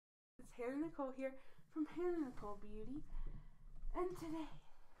It's Hannah Nicole here from Hannah Nicole Beauty, and today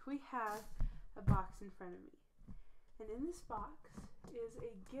we have a box in front of me, and in this box is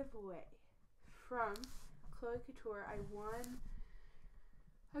a giveaway from Cloe Couture. I won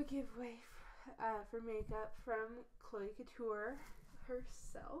a giveaway for makeup from Cloe Couture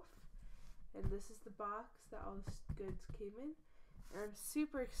herself, and this is the box that all the goods came in, and I'm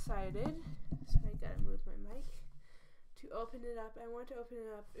super excited, so I gotta move my mic to open it up. I want to open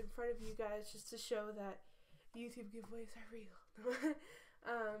it up in front of you guys just to show that YouTube giveaways are real.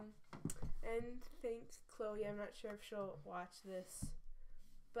 And thanks, Chloe. I'm not sure if she'll watch this,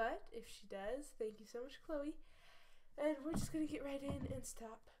 but if she does, thank you so much, Chloe. And we're just gonna get right in and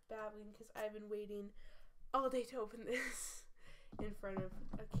stop babbling because I've been waiting all day to open this in front of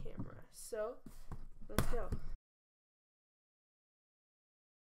a camera. So let's go.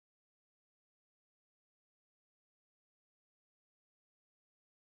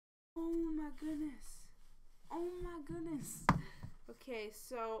 Oh my goodness. Oh my goodness. Okay,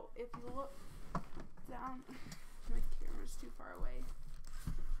 so if you look down, my camera's too far away.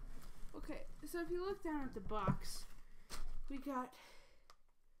 Okay, so if you look down at the box, we got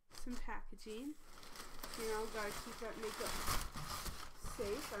some packaging. You know, gotta keep that makeup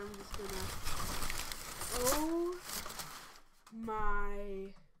safe. I'm just gonna, oh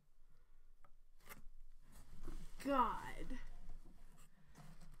my God.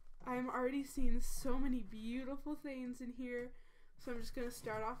 I'm already seeing so many beautiful things in here, so I'm just going to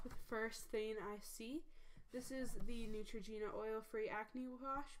start off with the first thing I see. This is the Neutrogena Oil-Free Acne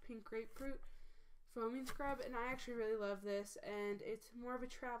Wash, Pink Grapefruit Foaming Scrub, and I actually really love this, and it's more of a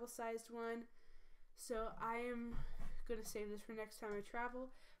travel-sized one, so I am going to save this for next time I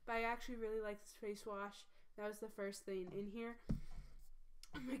travel, but I actually really like this face wash. That was the first thing in here.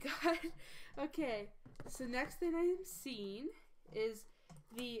 Oh my God. Okay, so next thing I'm seeing is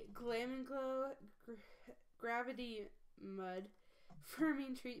the Glam & Glow Gravity Mud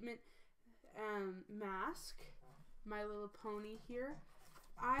Firming Treatment Mask. My Little Pony here.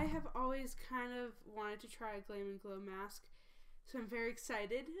 I have always kind of wanted to try a Glam & Glow mask, so I'm very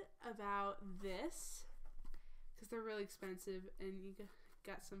excited about this because they're really expensive, and you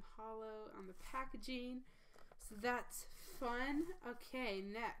got some hollow on the packaging, so that's fun. Okay,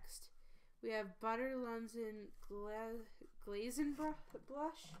 next we have Butter London Glazing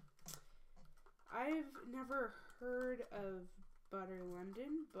Blush. I've never heard of Butter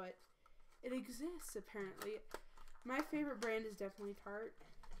London, but it exists apparently. My favorite brand is definitely Tarte,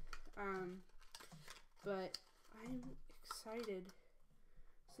 but I'm excited.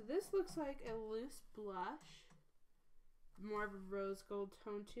 So this looks like a loose blush, more of a rose gold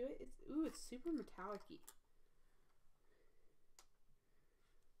tone to it. It's super metallic-y.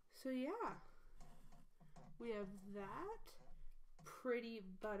 So yeah, we have that pretty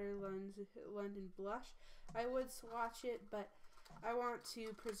Butter London blush. I would swatch it, but I want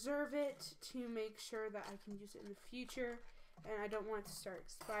to preserve it to make sure that I can use it in the future, and I don't want it to start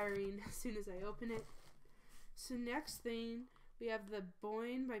expiring as soon as I open it. So next thing, we have the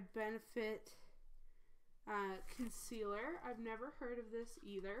Boyne by Benefit concealer. I've never heard of this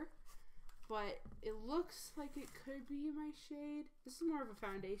either, but it looks like it could be my shade. This is more of a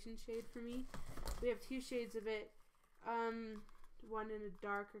foundation shade for me. We have two shades of it. One in a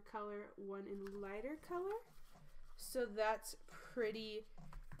darker color, one in a lighter color. So that's pretty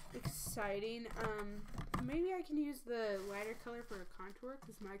exciting. Maybe I can use the lighter color for a contour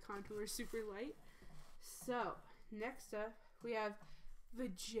because my contour is super light. So next up, we have the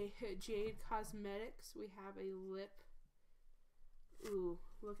Jade Cosmetics. We have a lip. Ooh,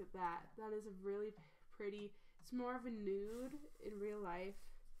 look at that. That is a really pretty, it's more of a nude in real life,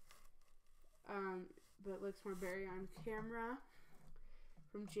 but it looks more berry on camera,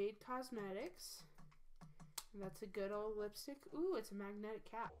 from Jade Cosmetics. And that's a good old lipstick. Ooh, it's a magnetic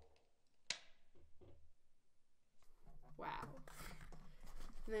cap. Wow.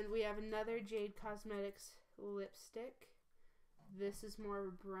 And then we have another Jade Cosmetics lipstick. This is more of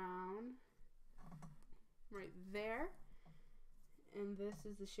a brown right there. And this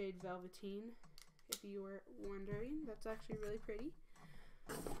is the shade Velveteen, if you were wondering. That's actually really pretty.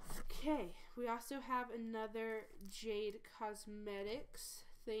 Okay, we also have another Jade Cosmetics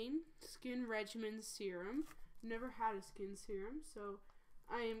thing, Skin Regimen Serum. I've never had a skin serum, so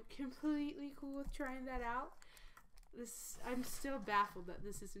I am completely cool with trying that out. I'm still baffled that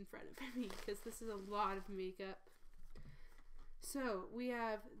this is in front of me because this is a lot of makeup. So we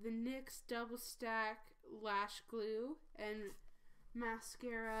have the NYX Double Stack Lash Glue and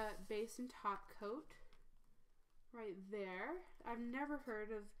Mascara Base and Top Coat right there. I've never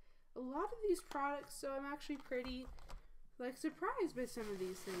heard of a lot of these products, so I'm actually pretty like surprised by some of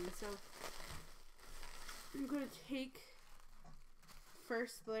these things. So I'm going to take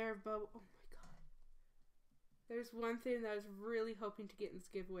first layer of bubble. Oh my god. There's one thing that I was really hoping to get in this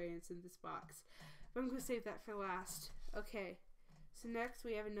giveaway, and it's in this box. But I'm going to save that for last. Okay. So next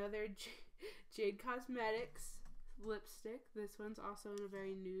we have another Jade Cosmetics lipstick. This one's also in a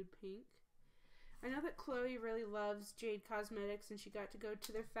very nude pink. I know that Chloe really loves Jade Cosmetics, and she got to go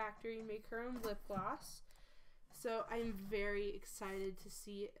to their factory and make her own lip gloss. So I'm very excited to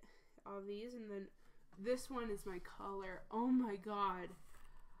see all these. And then this one is my color. Oh my god.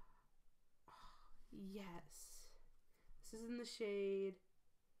 Oh, yes. This is in the shade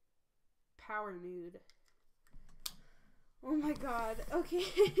Power Nude. Oh my god. Okay.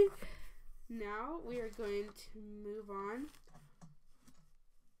 Now we are going to move on.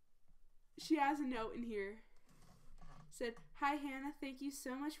 She has a note in here. Said, "Hi Hannah, thank you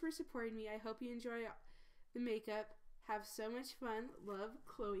so much for supporting me. I hope you enjoy the makeup. Have so much fun. Love,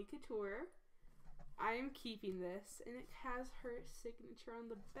 Cloe Couture." I am keeping this, and it has her signature on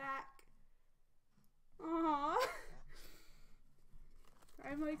the back. Aww.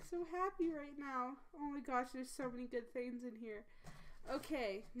 I'm like so happy right now. Oh my gosh, there's so many good things in here.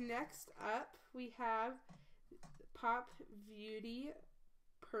 Okay, next up we have Pop Beauty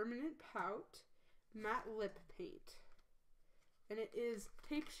Permanent Pout Matte Lip Paint. And it is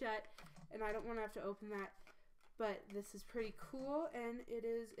taped shut, and I don't want to have to open that. But this is pretty cool, and it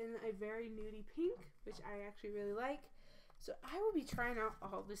is in a very nudie pink, which I actually really like. So I will be trying out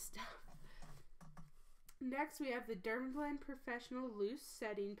all this stuff. Next, we have the Dermablend Professional Loose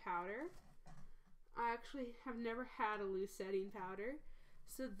Setting Powder. I actually have never had a loose setting powder,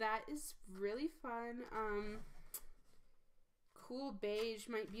 so that is really fun. Cool beige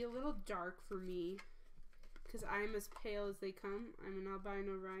might be a little dark for me, because I'm as pale as they come. I'm an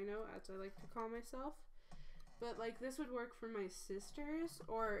albino rhino, as I like to call myself. But like this would work for my sisters,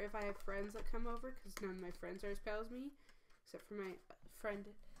 or if I have friends that come over, because none of my friends are as pale as me, except for my friend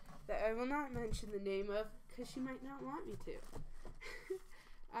that I will not mention the name of, because she might not want me to.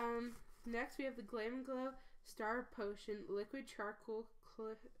 Next we have the Glam & Glow Star Potion Liquid Charcoal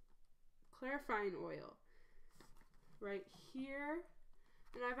Clarifying Oil. Right here.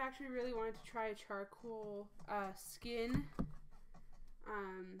 And I've actually really wanted to try a charcoal skin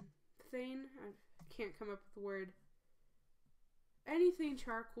thing. I can't come up with the word. Anything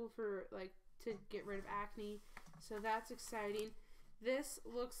charcoal for like to get rid of acne. So that's exciting. This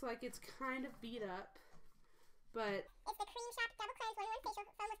looks like it's kind of beat up, but it's the Cream Shop Double Cleanse 1-in-1 Facial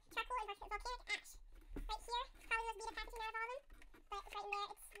Foam with Charcoal and Volcanic Ash. Right here, probably the most beat up packaging out of all of them, but it's right in there.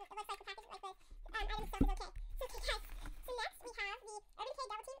 It looks like the package, like the item itself is okay. So next we have the Urban Decay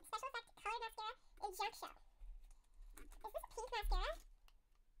Double Team Special Effect Colored Mascara in Junk Show. Is this a pink mascara?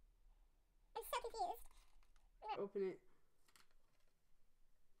 I'm so confused. Open it.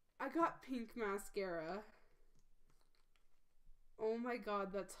 I got pink mascara. Oh my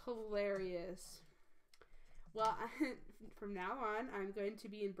god, that's hilarious. Well, from now on, I'm going to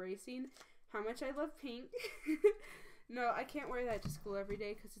be embracing how much I love pink. No, I can't wear that to school every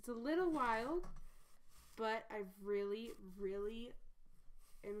day because it's a little wild, but I really, really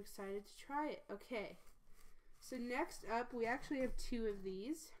am excited to try it. Okay, so next up, we actually have two of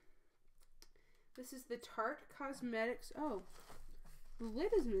these. This is the Tarte Cosmetics. Oh, the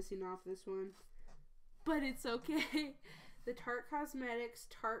lid is missing off this one, but it's okay. The Tarte Cosmetics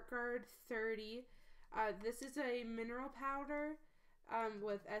Tarte Guard 30. This is a mineral powder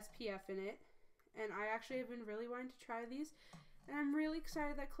with SPF in it, and I actually have been really wanting to try these, and I'm really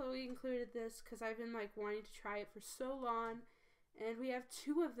excited that Chloe included this because I've been like wanting to try it for so long, and we have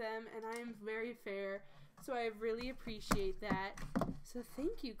two of them, and I am very fair, so I really appreciate that. So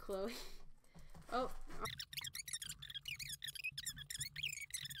thank you, Chloe. Oh.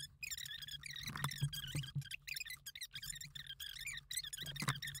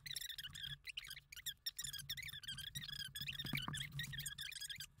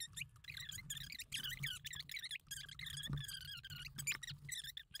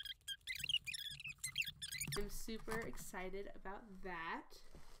 I'm super excited about that.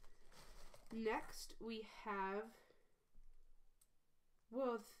 Next, we have,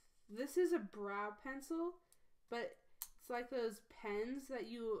 well, this is a brow pencil, but it's like those pens that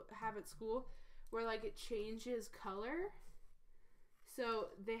you have at school where like it changes color. So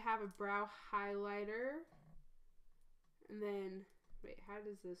they have a brow highlighter, and then, wait, how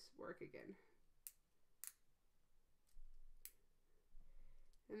does this work again?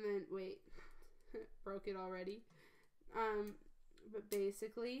 And then, wait, broke it already. But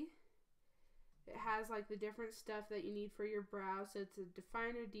basically, it has like the different stuff that you need for your brow. So it's a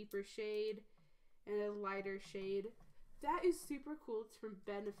definer, deeper shade, and a lighter shade. that is super cool. It's from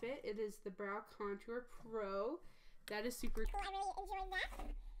Benefit. It is the Brow Contour Pro. That is super cool. I really enjoyed that.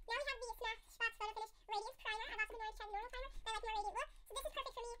 Now we have the Smashbox Photo Finish Radiance Primer. I've also been wanting to try the normal primer, but I like the more radiant look. So this is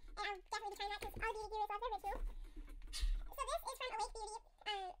perfect for me, and I'll definitely be trying that because all beauty gurus love their original. So this is from Awake Beauty.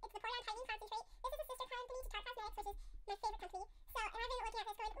 It's the Pour On Tightening Concentrate. This is a sister company to Tarte Cosmetics, which is my favorite company. So, and I've been looking at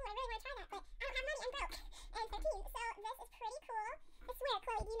this going, ooh, I really want to try that, but I don't have money, I'm broke. And 13. So this is pretty cool. I swear,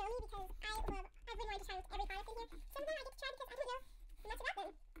 Chloe, you know me because I've been wanting to try every product in here. Some of them I get to try because I don't know much about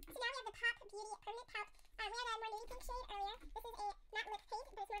them. So now we have the Pop Beauty Permanent Pout. We had a more nudie pink shade earlier. This is a matte lip paint,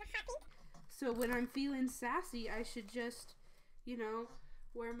 but it's more of a hot pink. So when I'm feeling sassy, I should just, you know,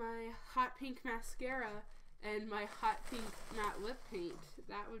 wear my hot pink mascara and my hot pink matte lip paint.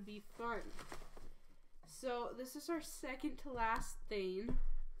 That would be fun. So this is our second to last thing,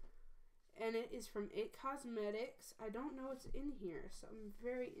 and it is from It Cosmetics. I don't know what's in here, so I'm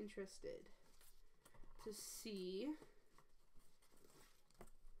very interested to see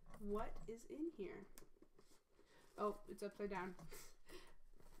what is in here. Oh, it's upside down.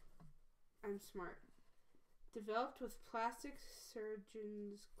 I'm smart. Developed with plastic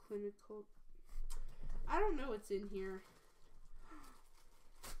surgeons clinical. I don't know what's in here.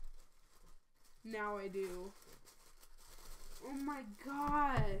 Now I do. Oh my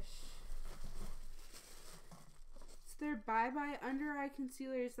gosh. It's their Bye Bye Under Eye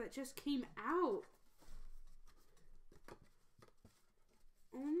Concealers that just came out.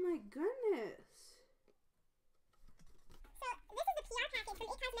 Oh my goodness. So this is the PR package from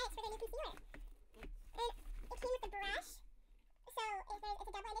It Cosmetics for their new concealer. And it came with the brush. So it's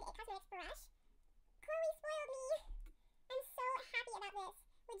a double-ended It Cosmetics brush. Chloe spoiled me. I'm so happy about this.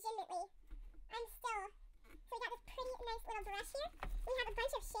 Legitimately. So we got this pretty nice little brush here. We have a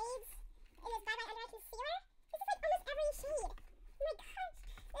bunch of shades in this Bye Bye Under Eye Concealer. This is like almost every shade. Oh my gosh.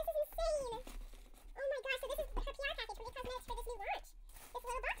 This is insane. Oh my gosh. So this is her PR package from It Cosmetics for this new launch. This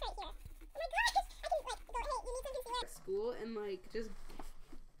little box right here. Oh my gosh. I can like go, hey, you need some concealer. School and like just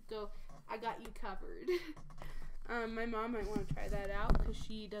go, I got you covered. My mom might want to try that out because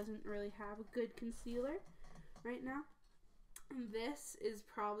she doesn't really have a good concealer right now. And this is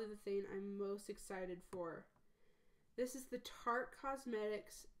probably the thing I'm most excited for. This is the Tarte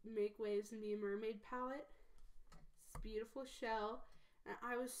Cosmetics Make Waves and Be a Mermaid palette. It's a beautiful shell. And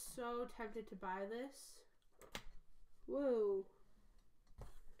I was so tempted to buy this. Whoa.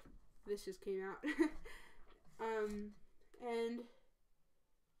 This just came out. And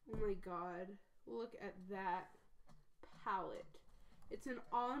oh my god, look at that palette. It's an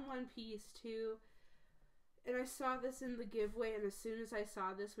all-in-one piece too. And I saw this in the giveaway, and as soon as I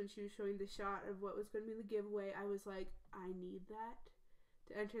saw this when she was showing the shot of what was going to be the giveaway, I was like, I need that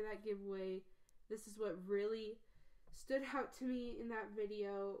to enter that giveaway. This is what really stood out to me in that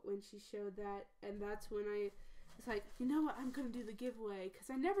video when she showed that, and that's when I was like, you know what, I'm going to do the giveaway,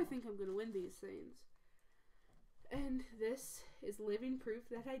 because I never think I'm going to win these things. And this is living proof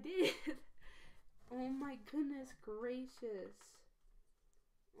that I did. Oh my goodness gracious.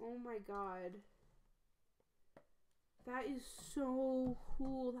 Oh my god. That is so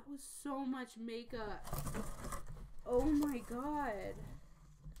cool. That was so much makeup. Oh my god.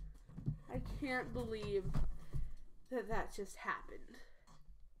 I can't believe that that just happened.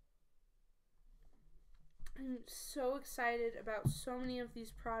 I'm so excited about so many of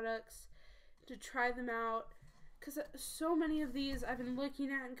these products, to try them out, because so many of these I've been looking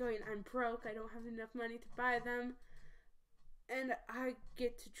at and going, I'm broke, I don't have enough money to buy them, and I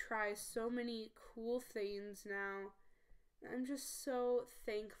get to try so many cool things now. I'm just so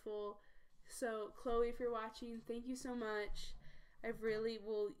thankful. So Chloe, if you're watching, thank you so much. I really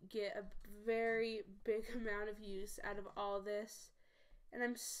will get a very big amount of use out of all this, and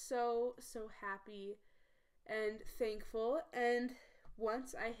I'm so happy and thankful. And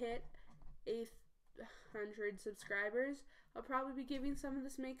once I hit 100 subscribers, I'll probably be giving some of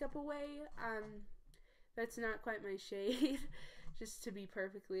this makeup away. That's not quite my shade, just to be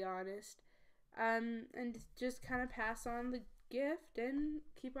perfectly honest. And just kind of pass on the gift and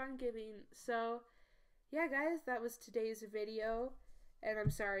keep on giving. So yeah guys, that was today's video, and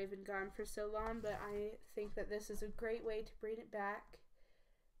I'm sorry I've been gone for so long, but I think that this is a great way to bring it back.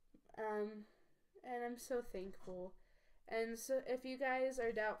 And I'm so thankful. And so if you guys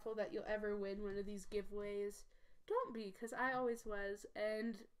are doubtful that you'll ever win one of these giveaways, don't be, because I always was.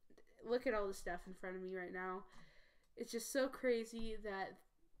 And look at all the stuff in front of me right now. It's just so crazy that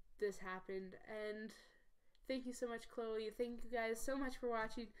this happened. And thank you so much, Chloe. Thank you guys so much for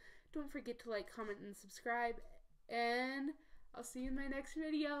watching. Don't forget to like, comment, and subscribe. And I'll see you in my next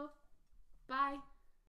video. Bye.